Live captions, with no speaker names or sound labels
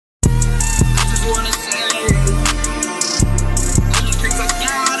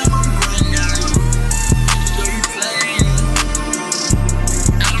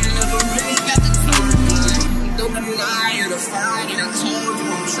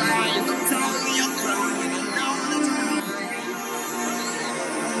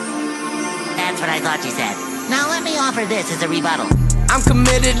I thought you said. Now let me offer this as a rebuttal. I'm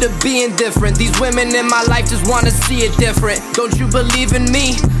committed to being different. These women in my life just wanna see it different. Don't you believe in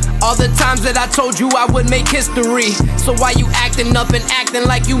me? All the times that I told you I would make history. So why you acting up and acting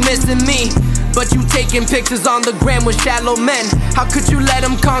like you missing me? But you taking pictures on the gram with shallow men. How could you let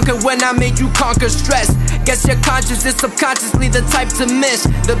them conquer when I made you conquer stress? Guess your conscience is subconsciously the type to miss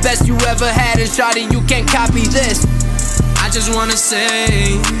the best you ever had, and shawty, you can't copy this. I just wanna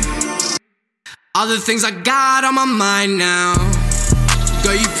say all the things I got on my mind now.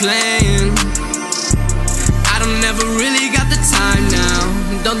 Girl, you playing. I don't never really got the time now.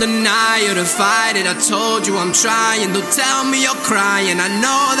 Don't deny it or fight it. I told you I'm trying. Don't tell me you're crying. I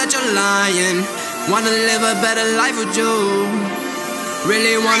know that you're lying. Wanna live a better life with you.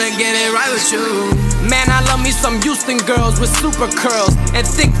 Really wanna get it right with you. Man, I love me some Houston girls with super curls and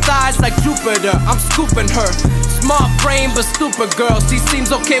thick thighs like Jupiter. I'm scooping her. Smart brain but stupid girl. She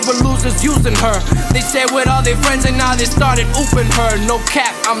seems okay with losers using her. They shared with all their friends and now they started ooping her. No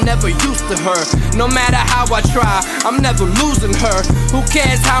cap, I'm never used to her. No matter how I try, I'm never losing her. Who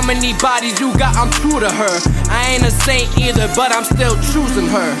cares how many bodies you got, I'm true to her. I ain't a saint either, but I'm still choosing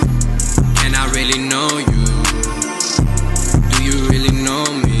her. Can I really know you? Do you really know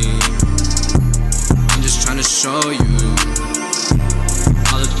me? I'm just trying to show you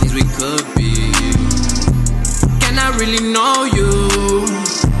all the things we could be. Can I really know you?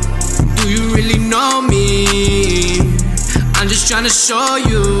 Do you really know me? I'm just trying to show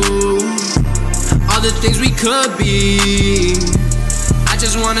you all the things we could be. I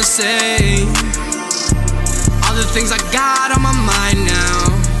just wanna say all the things I got on my mind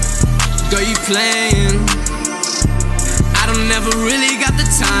now. Girl, you playing. I don't never really got the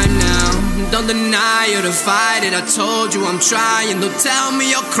time now. Don't deny it or fight it. I told you I'm trying. Don't tell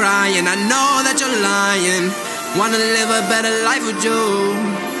me you're crying. I know that you're lying. Wanna live a better life with you.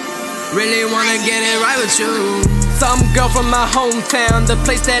 Really wanna get it right with you. Some girl from my hometown, the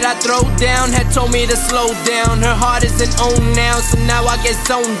place that I throw down, had told me to slow down. Her heart isn't on now, so now I get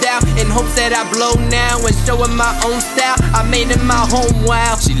zoned out in hopes that I blow now and showing my own style. I made it my home,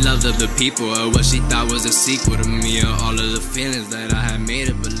 wow. She loved other people, or what she thought was a sequel to me, or all of the feelings that I had made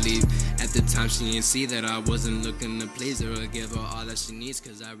her believe. At the time she didn't see that I wasn't looking to please her or give her all that she needs,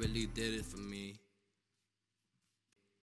 cause I really did it for me.